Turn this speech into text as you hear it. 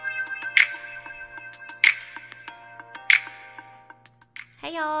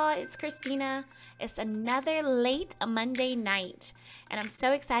Hey y'all, it's Christina. It's another late Monday night, and I'm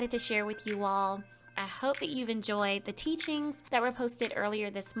so excited to share with you all. I hope that you've enjoyed the teachings that were posted earlier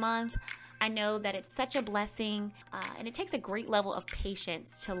this month. I know that it's such a blessing, and it takes a great level of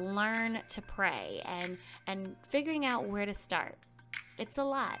patience to learn to pray and figuring out where to start. It's a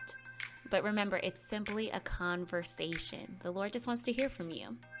lot, but remember, it's simply a conversation. The Lord just wants to hear from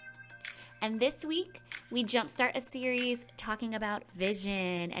you. And this week, we jumpstart a series talking about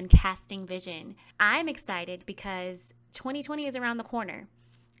vision and casting vision. I'm excited because 2020 is around the corner,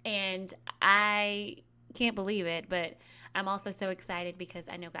 and I can't believe it, but I'm also so excited because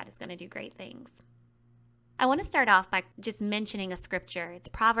I know God is going to do great things. I want to start off by just mentioning a scripture. It's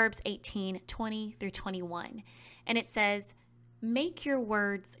Proverbs 18:20 through 21, and it says, "Make your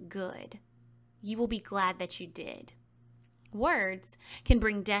words good. You will be glad that you did." Words can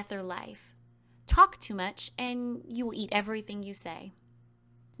bring death or life. Talk too much and you will eat everything you say.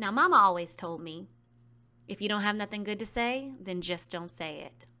 Now, Mama always told me, if you don't have nothing good to say, then just don't say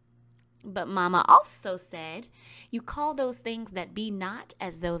it. But Mama also said, you call those things that be not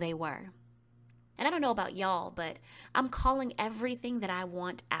as though they were. And I don't know about y'all, but I'm calling everything that I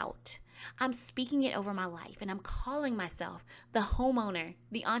want out. I'm speaking it over my life, and I'm calling myself the homeowner,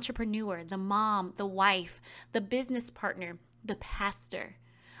 the entrepreneur, the mom, the wife, the business partner, the pastor.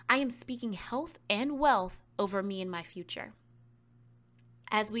 I am speaking health and wealth over me and my future.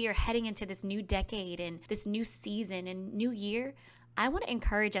 As we are heading into this new decade and this new season and new year, I want to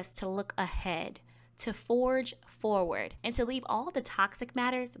encourage us to look ahead, to forge forward, and to leave all the toxic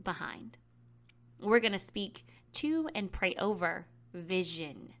matters behind. We're going to speak to and pray over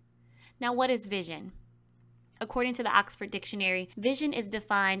vision. Now, what is vision? According to the Oxford Dictionary, vision is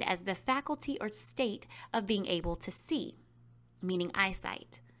defined as the faculty or state of being able to see, meaning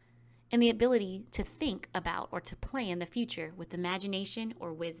eyesight, and the ability to think about or to plan the future with imagination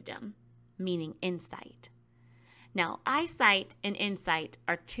or wisdom, meaning insight. Now, eyesight and insight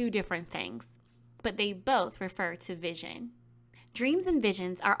are two different things, but they both refer to vision. Dreams and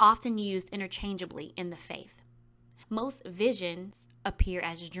visions are often used interchangeably in the faith. Most visions appear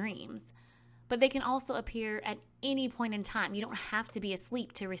as dreams, but they can also appear at any point in time. You don't have to be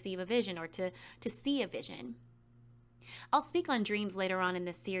asleep to receive a vision or to see a vision. I'll speak on dreams later on in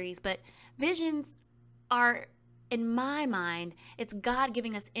this series, but visions are, in my mind, it's God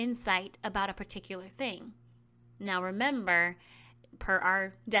giving us insight about a particular thing. Now remember, per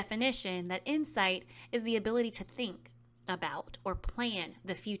our definition, that insight is the ability to think about or plan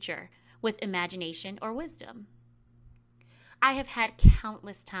the future with imagination or wisdom. I have had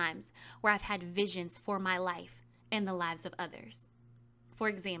countless times where I've had visions for my life and the lives of others. For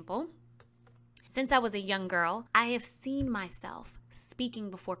example, since I was a young girl, I have seen myself speaking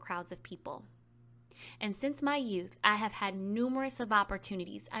before crowds of people. And since my youth, I have had numerous of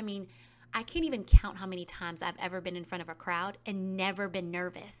opportunities. I mean, I can't even count how many times I've ever been in front of a crowd and never been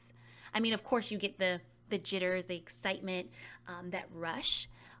nervous. I mean, of course, you get the jitters, the excitement, that rush,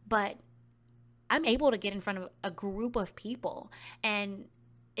 but I'm able to get in front of a group of people, and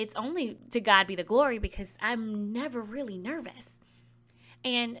it's only to God be the glory because I'm never really nervous.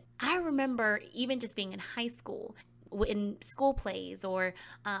 And I remember even just being in high school, in school plays or,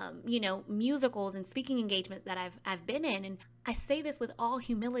 musicals and speaking engagements that I've been in. And I say this with all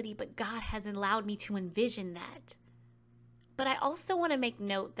humility, but God has allowed me to envision that. But I also want to make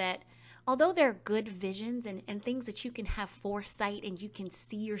note that although there are good visions and things that you can have foresight and you can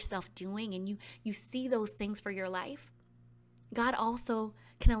see yourself doing and you see those things for your life, God also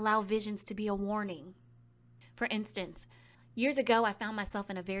can allow visions to be a warning. For instance, years ago, I found myself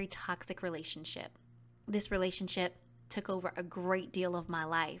in a very toxic relationship. This relationship took over a great deal of my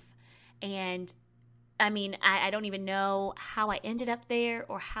life. And I mean, I don't even know how I ended up there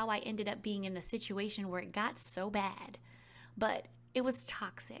or how I ended up being in a situation where it got so bad. But it was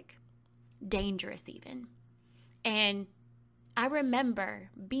toxic, dangerous even. And I remember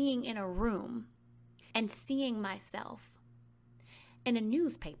being in a room and seeing myself in a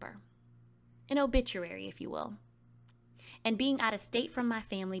newspaper, an obituary, if you will. And being out of state from my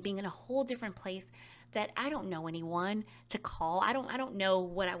family, being in a whole different place that I don't know anyone to call. I don't know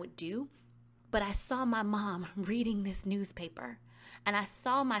what I would do. But I saw my mom reading this newspaper. And I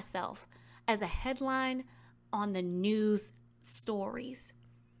saw myself as a headline on the news stories.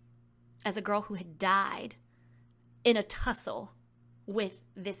 As a girl who had died in a tussle with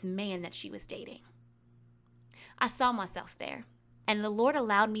this man that she was dating. I saw myself there. And the Lord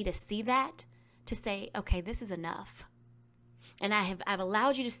allowed me to see that, to say, okay, this is enough. And I've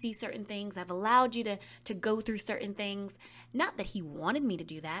allowed you to see certain things. I've allowed you to go through certain things. Not that he wanted me to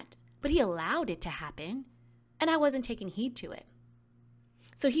do that, but he allowed it to happen. And I wasn't taking heed to it.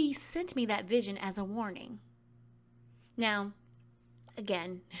 So he sent me that vision as a warning. Now,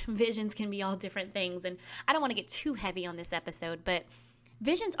 again, visions can be all different things, and I don't want to get too heavy on this episode, but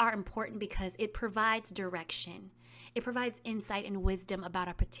visions are important because it provides direction. It provides insight and wisdom about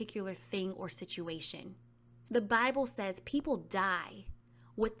a particular thing or situation. The Bible says people die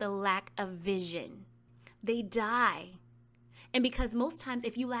with the lack of vision. They die. And because most times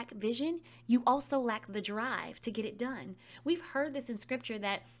if you lack vision, you also lack the drive to get it done. We've heard this in scripture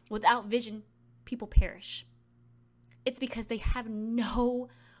that without vision, people perish. It's because they have no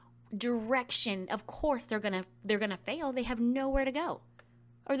direction. Of course, they're gonna fail. They have nowhere to go,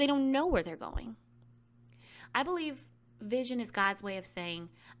 or they don't know where they're going. I believe vision is God's way of saying,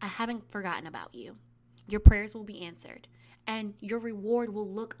 I haven't forgotten about you. Your prayers will be answered, and your reward will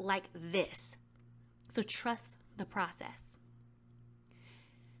look like this. So trust the process.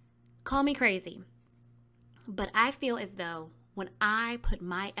 Call me crazy, but I feel as though when I put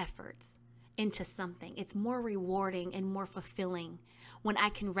my efforts into something, it's more rewarding and more fulfilling when I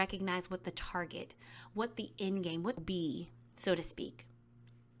can recognize what the target, what the end game would be, so to speak.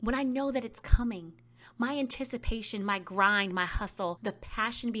 When I know that it's coming, my anticipation, my grind, my hustle, the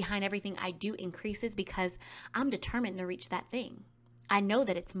passion behind everything I do increases because I'm determined to reach that thing. I know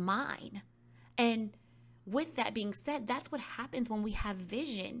that it's mine. And with that being said, that's what happens when we have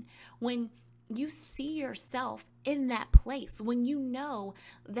vision. When you see yourself in that place, when you know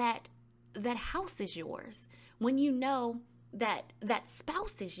that that house is yours, when you know that that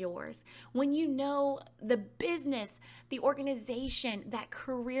spouse is yours, when you know the business, the organization, that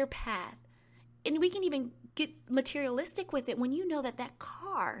career path, and we can even get materialistic with it, when you know that that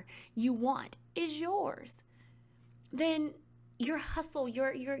car you want is yours, then your hustle,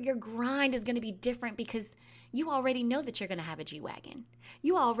 your grind is going to be different because you already know that you're going to have a G-Wagon.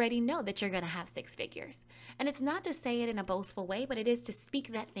 You already know that you're going to have 6 figures. And it's not to say it in a boastful way, but it is to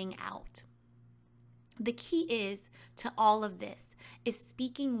speak that thing out. The key is to all of this is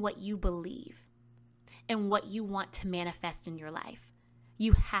speaking what you believe and what you want to manifest in your life.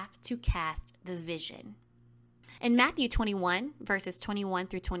 You have to cast the vision. In Matthew 21, verses 21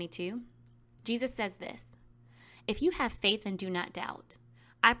 through 22, Jesus says this, "If you have faith and do not doubt,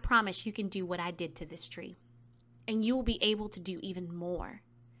 I promise you can do what I did to this tree, and you will be able to do even more.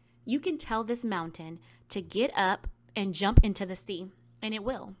 You can tell this mountain to get up and jump into the sea, and it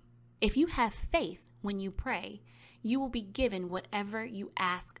will. If you have faith when you pray, you will be given whatever you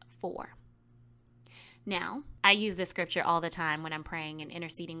ask for." Now, I use this scripture all the time when I'm praying and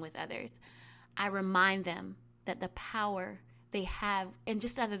interceding with others. I remind them that the power they have, and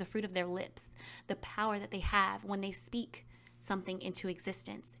just out of the fruit of their lips, the power that they have when they speak something into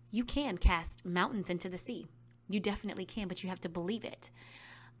existence. You can cast mountains into the sea. You definitely can, but you have to believe it.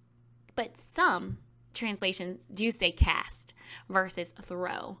 But some translations do say cast versus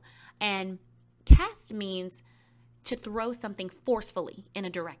throw. And cast means to throw something forcefully in a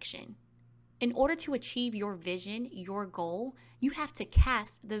direction. In order to achieve your vision, your goal, you have to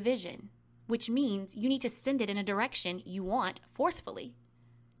cast the vision, which means you need to send it in a direction you want forcefully.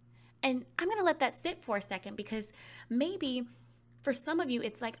 And I'm going to let that sit for a second because maybe for some of you,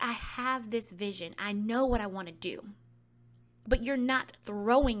 it's like, I have this vision. I know what I want to do. But you're not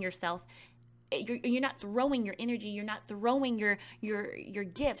throwing yourself. You're not throwing your energy. You're not throwing your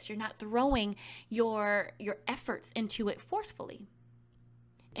gifts. You're not throwing your efforts into it forcefully.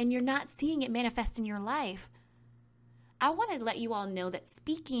 And you're not seeing it manifest in your life. I want to let you all know that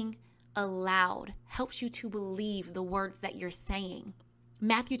speaking aloud helps you to believe the words that you're saying.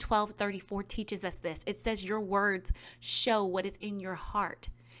 Matthew 12:34 teaches us this. It says your words show what is in your heart.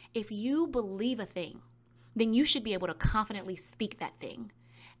 If you believe a thing, then you should be able to confidently speak that thing.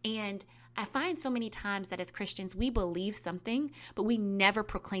 And I find so many times that as Christians, we believe something, but we never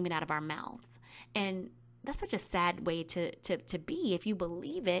proclaim it out of our mouths. And that's such a sad way to be. If you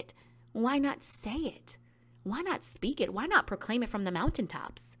believe it, why not say it? Why not speak it? Why not proclaim it from the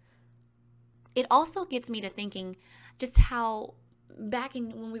mountaintops? It also gets me to thinking just how back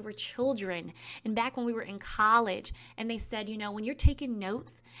when we were children and back when we were in college, and they said, when you're taking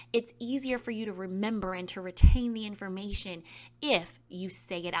notes, it's easier for you to remember and to retain the information if you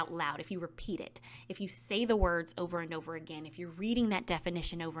say it out loud, if you repeat it, if you say the words over and over again, if you're reading that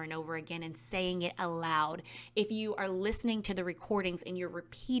definition over and over again and saying it aloud, if you are listening to the recordings and you're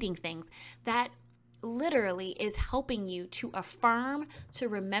repeating things, that literally is helping you to affirm, to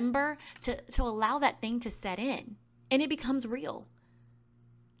remember, to allow that thing to set in, and it becomes real.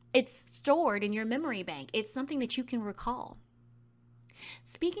 It's stored in your memory bank. It's something that you can recall.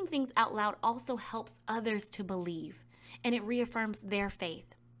 Speaking things out loud also helps others to believe, and it reaffirms their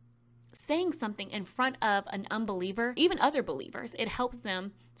faith. saying something in front of an unbeliever, even other believers, it helps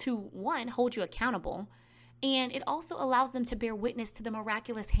them to, one, hold you accountable. And it also allows them to bear witness to the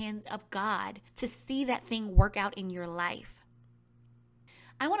miraculous hands of God, to see that thing work out in your life.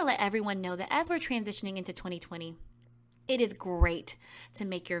 I want to let everyone know that as we're transitioning into 2020, it is great to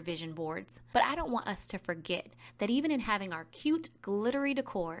make your vision boards, but I don't want us to forget that even in having our cute, glittery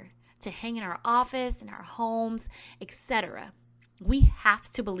decor to hang in our office, in our homes, etc., we have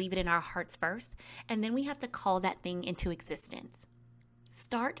to believe it in our hearts first, and then we have to call that thing into existence.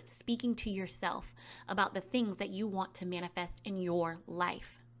 Start speaking to yourself about the things that you want to manifest in your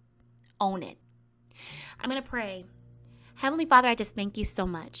life. Own it. I'm going to pray. Heavenly Father, I just thank you so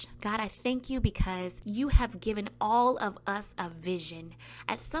much. God, I thank you because you have given all of us a vision.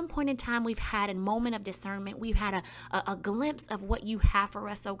 At some point in time, we've had a moment of discernment. We've had a glimpse of what you have for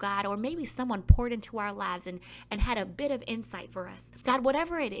us, oh God, or maybe someone poured into our lives and had a bit of insight for us. God,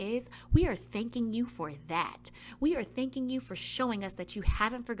 whatever it is, we are thanking you for that. We are thanking you for showing us that you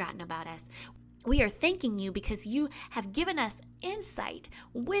haven't forgotten about us. We are thanking you because you have given us insight,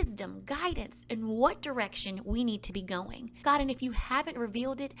 wisdom, guidance in what direction we need to be going. God, and if you haven't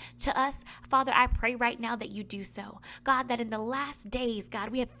revealed it to us, Father, I pray right now that you do so. God, that in the last days, God,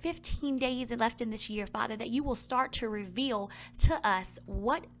 we have 15 days left in this year, Father, that you will start to reveal to us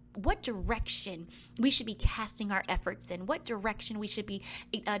what direction we should be casting our efforts in, what direction we should be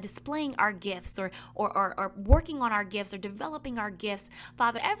displaying our gifts or working on our gifts or developing our gifts.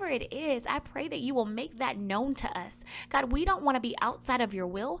 Father, whatever it is, I pray that you will make that known to us. God, we don't want to be outside of your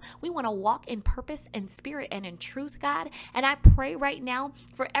will. We want to walk in purpose and spirit and in truth, God. And I pray right now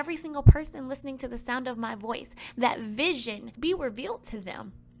for every single person listening to the sound of my voice, that vision be revealed to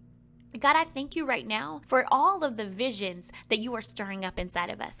them. God, I thank you right now for all of the visions that you are stirring up inside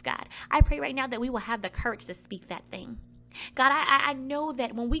of us, God. I pray right now that we will have the courage to speak that thing. God, I know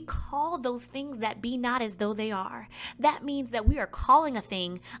that when we call those things that be not as though they are, that means that we are calling a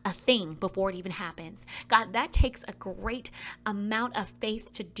thing before it even happens. God, that takes a great amount of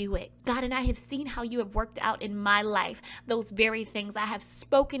faith to do it. God, and I have seen how you have worked out in my life those very things. I have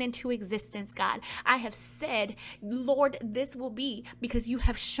spoken into existence, God. I have said, Lord, this will be, because you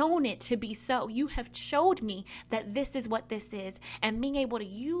have shown it to be so. You have showed me that this is what this is, and being able to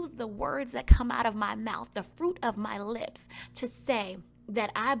use the words that come out of my mouth, the fruit of my lips, to say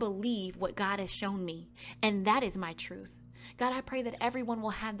that I believe what God has shown me, and that is my truth. God, I pray that everyone will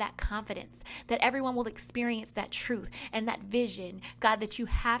have that confidence, that everyone will experience that truth and that vision, God, that you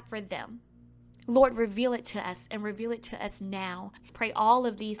have for them. Lord, reveal it to us and reveal it to us now. Pray all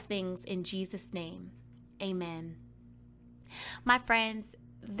of these things in Jesus' name. Amen. My friends,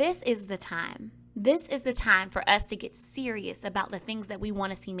 this is the time. This is the time for us to get serious about the things that we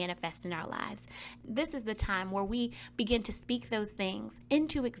want to see manifest in our lives. This is the time where we begin to speak those things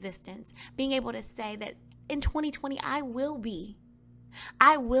into existence, being able to say that in 2020, I will be.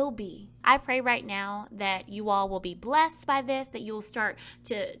 I pray right now that you all will be blessed by this, that you'll start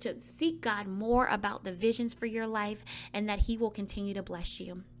to seek God more about the visions for your life, and that he will continue to bless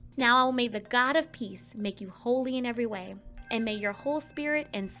you. Now, may the God of peace make you holy in every way, and may your whole spirit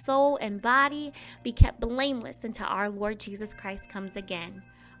and soul and body be kept blameless until our Lord Jesus Christ comes again.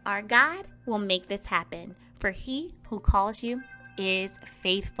 Our God will make this happen, for he who calls you is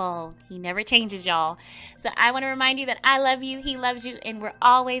faithful. He never changes, y'all. So I want to remind you that I love you, he loves you, and we're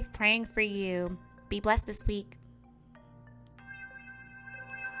always praying for you. Be blessed this week.